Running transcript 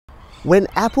When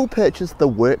Apple purchased the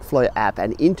Workflow app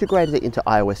and integrated it into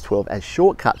iOS 12 as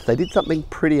shortcuts, they did something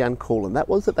pretty uncool, and that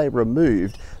was that they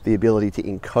removed the ability to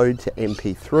encode to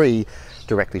MP3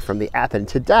 directly from the app. And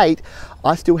to date,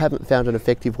 I still haven't found an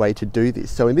effective way to do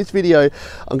this. So in this video,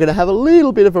 I'm going to have a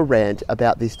little bit of a rant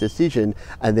about this decision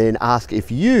and then ask if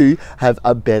you have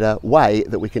a better way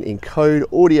that we can encode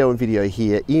audio and video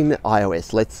here in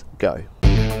iOS. Let's go.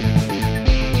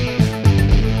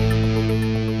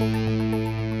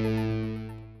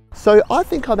 So I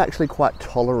think I'm actually quite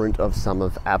tolerant of some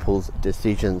of Apple's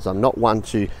decisions. I'm not one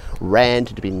to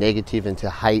rant, to be negative and to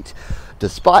hate,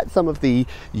 despite some of the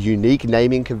unique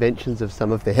naming conventions of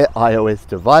some of their iOS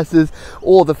devices,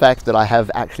 or the fact that I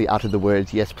have actually uttered the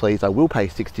words, yes please, I will pay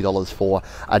 $60 for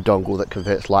a dongle that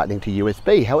converts Lightning to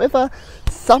USB. However,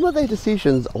 some of their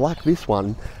decisions, like this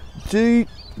one, do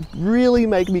really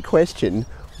make me question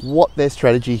what their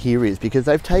strategy here is, because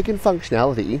they've taken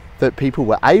functionality that people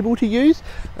were able to use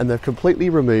and they've completely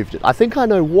removed it. I think I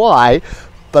know why,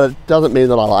 but it doesn't mean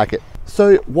that I like it.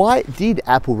 So why did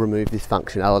Apple remove this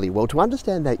functionality? Well, to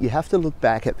understand that, you have to look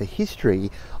back at the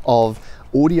history of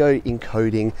audio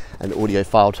encoding and audio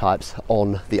file types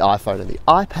on the iPhone and the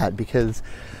iPad, because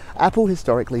Apple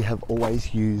historically have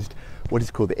always used what is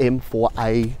called the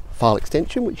M4A file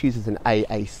extension, which uses an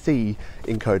AAC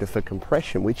encoder for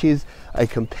compression, which is a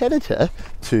competitor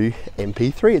to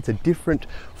MP3. It's a different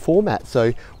format.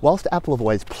 So whilst Apple have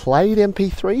always played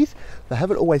MP3s, they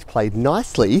haven't always played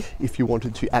nicely if you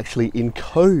wanted to actually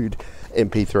encode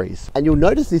MP3s. And you'll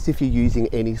notice this if you're using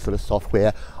any sort of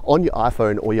software on your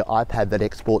iPhone or your iPad that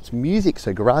exports music.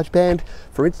 So GarageBand,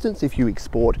 for instance, if you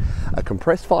export a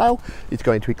compressed file, it's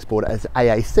going to export it as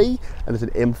AAC and as an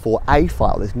M4A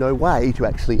file. There's no way to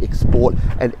actually export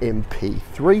an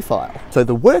MP3 file. So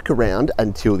the workaround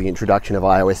until the introduction of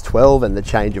iOS 12 and the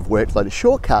change of Workflow to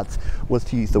shortcuts was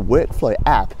to use the Workflow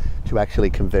app to actually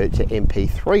convert to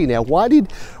MP3. Now, why did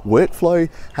Workflow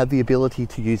have the ability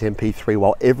to use MP3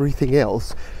 while everything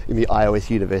else in the iOS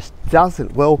universe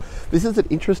doesn't? Well, this is an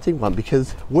interesting one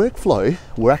because Workflow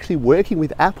were actually working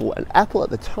with Apple, and Apple at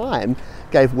the time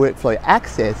gave Workflow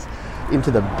access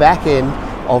into the back end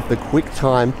of the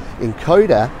QuickTime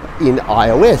encoder in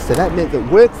iOS. So that meant that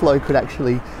Workflow could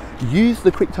actually use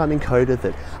the QuickTime encoder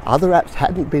that other apps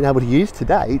hadn't been able to use to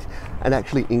date and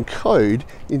actually encode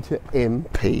into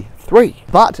MP3.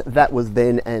 But that was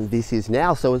then and this is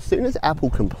now. So as soon as Apple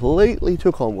completely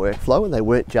took on Workflow, and they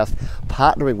weren't just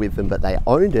partnering with them, but they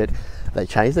owned it, they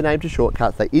changed the name to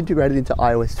shortcuts, they integrated into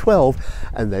iOS 12,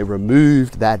 and they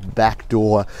removed that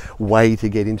backdoor way to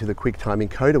get into the QuickTime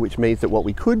encoder, which means that what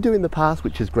we could do in the past,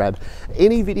 which is grab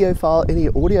any video file, any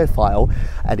audio file,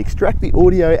 and extract the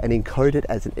audio and encode it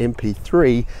as an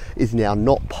MP3, is now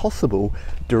not possible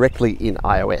directly in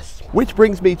iOS. Which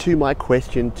brings me to my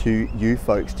question to you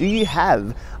folks. Do you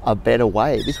have a better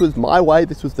way? This was my way,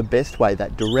 this was the best way,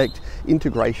 that direct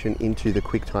integration into the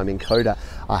QuickTime encoder.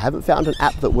 I haven't found an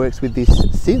app that works with this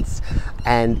since,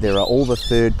 and there are all the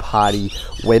third-party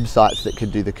websites that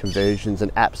could do the conversions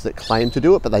and apps that claim to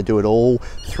do it, but they do it all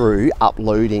through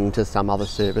uploading to some other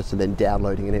service and then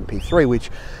downloading an MP3, which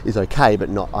is okay, but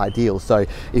not ideal. So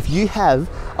if you have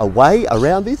a way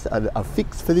around this, a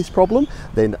fix for this problem,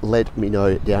 then let me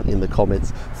know down in the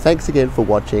comments. Thanks again for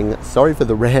watching. Sorry for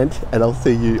the rant, and I'll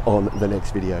see you on the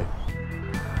next video.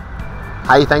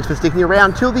 Hey, thanks for sticking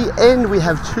around till the end. We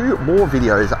have 2 more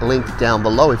videos linked down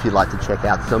below if you'd like to check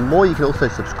out some more. You can also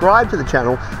subscribe to the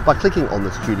channel by clicking on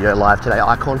the Studio Live Today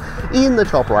icon in the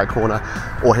top right corner,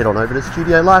 or head on over to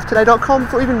studiolivetoday.com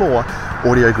for even more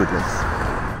audio goodness.